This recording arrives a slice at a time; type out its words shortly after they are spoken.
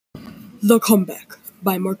The Comeback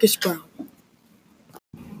by Marcus Brown.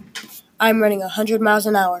 I'm running 100 miles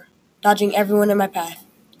an hour, dodging everyone in my path.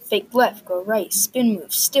 Fake left, go right, spin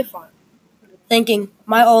move, stiff arm. Thinking,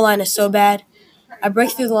 my O-line is so bad, I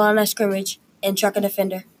break through the line of scrimmage and truck a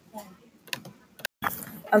defender.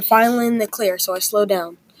 I'm finally in the clear, so I slow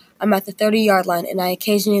down. I'm at the 30-yard line, and I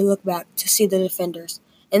occasionally look back to see the defenders.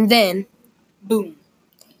 And then, Boom.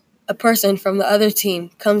 a person from the other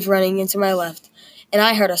team comes running into my left, and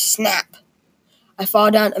I heard a snap. I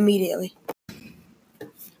fall down immediately.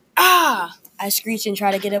 Ah! I screech and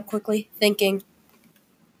try to get up quickly, thinking,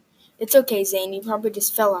 It's okay, Zane, you probably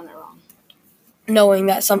just fell on it wrong. knowing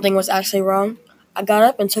that something was actually wrong, I got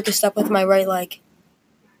up and took a step with my right leg.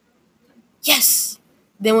 Yes!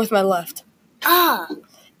 Then with my left. Ah!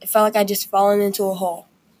 It felt like I'd just fallen into a hole.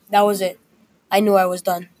 That was it. I knew I was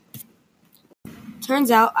done.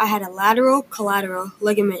 Turns out I had a lateral collateral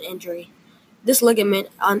ligament injury. This ligament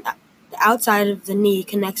on the outside of the knee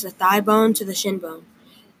connects the thigh bone to the shin bone.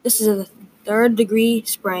 This is a third-degree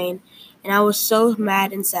sprain, and I was so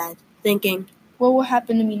mad and sad, thinking, What will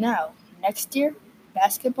happen to me now? Next year?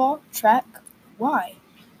 Basketball? Track? Why?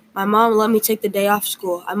 my mom let me take the day off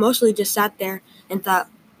school. I mostly just sat there and thought,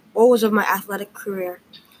 what was of my athletic career?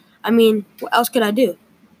 I mean, what else could I do?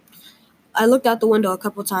 I looked out the window a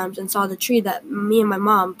couple times and saw the tree that me and my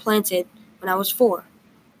mom planted when I was 4.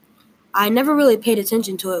 I never really paid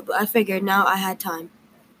attention to it, but I figured now I had time.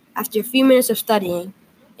 After a few minutes of studying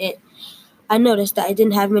it, I noticed that it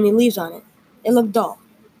didn't have many leaves on it. It looked dull.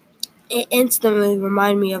 It instantly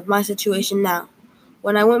reminded me of my situation now.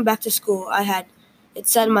 When I went back to school, I had it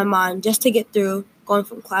set in my mind just to get through going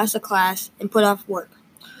from class to class and put off work.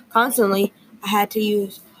 Constantly, I had to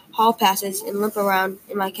use hall passes and limp around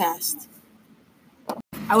in my cast.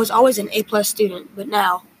 I was always an A-plus student, but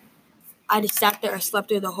now I just sat there and slept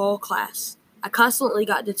through the whole class. I constantly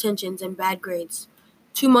got detentions and bad grades.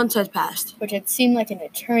 2 months had passed, Which had seemed like an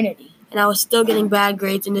eternity. and I was still getting bad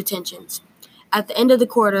grades and detentions. At the end of the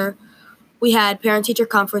quarter, we had parent-teacher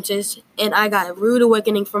conferences, and I got a rude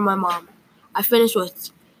awakening from my mom. I finished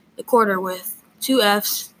with the quarter with 2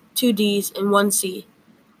 Fs, 2 Ds, and 1 C.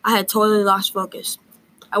 I had totally lost focus.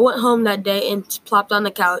 I went home that day and plopped on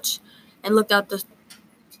the couch and looked out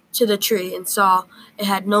to the tree and saw it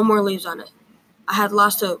had no more leaves on it. I had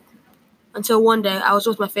lost hope. Until one day, I was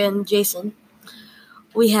with my friend Jason.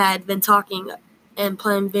 We had been talking and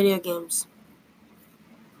playing video games.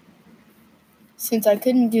 Since I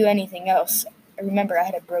couldn't do anything else, I remember I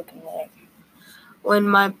had a broken leg. When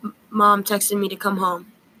my mom texted me to come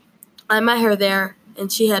home, I met her there,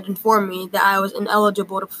 and she had informed me that I was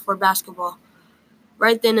ineligible for basketball.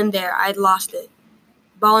 Right then and there, I'd lost it,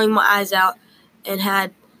 bawling my eyes out, and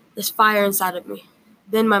had this fire inside of me.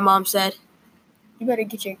 Then my mom said, You better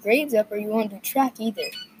get your grades up or you won't do track either.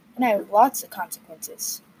 And I have lots of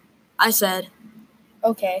consequences. I said,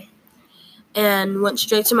 Okay. and went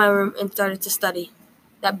straight to my room and started to study.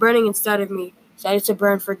 That burning inside of me started to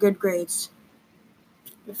burn for good grades.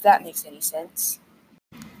 If that makes any sense.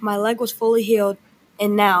 My leg was fully healed,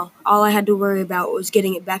 and now all I had to worry about was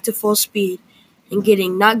getting it back to full speed and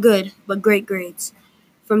getting not good, but great grades.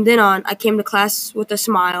 From then on, I came to class with a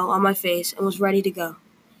smile on my face and was ready to go.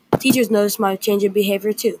 Teachers noticed my change in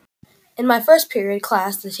behavior too. In my first period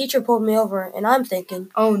class, the teacher pulled me over, and I'm thinking,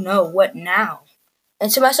 Oh no, what now?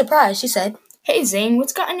 and to my surprise, she said, Hey Zane,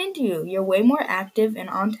 what's gotten into you? You're way more active and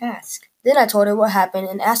on task. Then I told her what happened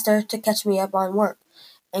and asked her to catch me up on work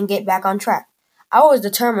and get back on track. I was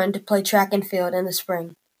determined to play track and field in the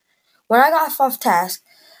spring. When I got off task,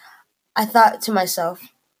 I thought to myself,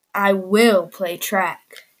 I will play track.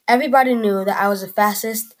 everybody knew that I was the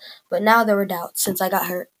fastest, but now there were doubts since I got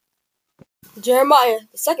hurt. Jeremiah,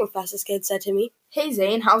 the second fastest kid, said to me, Hey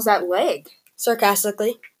Zane, how's that leg?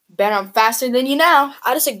 sarcastically. Bet I'm faster than you now.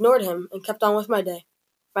 I just ignored him and kept on with my day.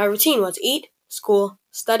 My routine was eat, school,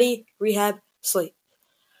 study, rehab, sleep.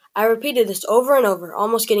 I repeated this over and over,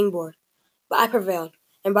 almost getting bored. But I prevailed,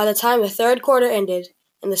 and by the time the third quarter ended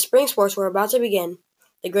and the spring sports were about to begin,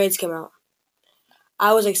 the grades came out.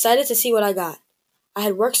 I was excited to see what I got. I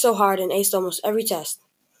had worked so hard and aced almost every test.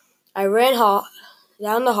 I ran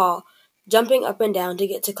down the hall, jumping up and down to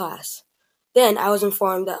get to class. Then I was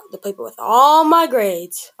informed that the paper with all my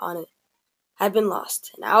grades on it had been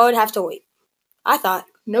lost, and I would have to wait. I thought,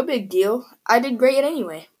 No big deal. I did great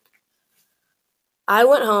anyway. I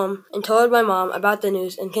went home and told my mom about the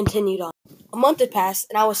news and continued on. A month had passed,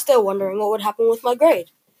 and I was still wondering what would happen with my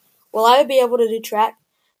grade. Will I be able to do track?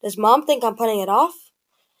 Does Mom think I'm putting it off?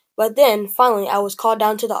 But then, finally, I was called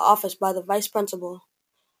down to the office by the vice principal.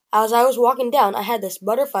 As I was walking down, I had this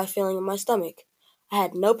butterfly feeling in my stomach. I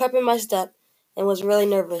had no pep in my step, and was really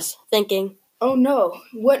nervous, thinking, "Oh no,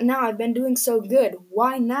 what now? I've been doing so good.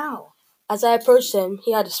 Why now?" As I approached him,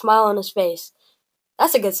 he had a smile on his face.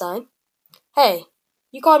 That's a good sign. Hey,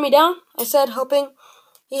 you called me down? I said, hoping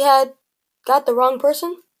he had got the wrong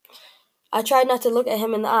person. I tried not to look at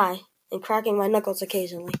him in the eye and cracking my knuckles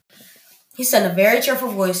occasionally. He said in a very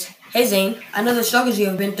cheerful voice, Hey Zane, I know the struggles you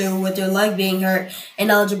have been through with your leg being hurt and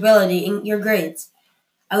eligibility in your grades.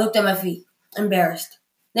 I looked at my feet, embarrassed.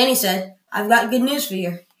 Then he said, I've got good news for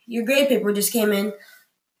you. Your grade paper just came in,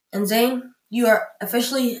 and Zane, you are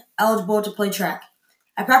officially eligible to play track.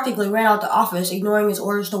 I practically ran out the office, ignoring his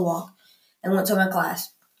orders to walk, and went to my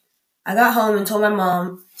class. I got home and told my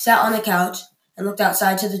mom, sat on the couch, and looked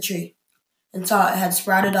outside to the tree, and saw it had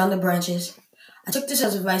sprouted on the branches. I took this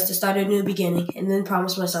as advice to start a new beginning, and then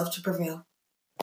promised myself to prevail.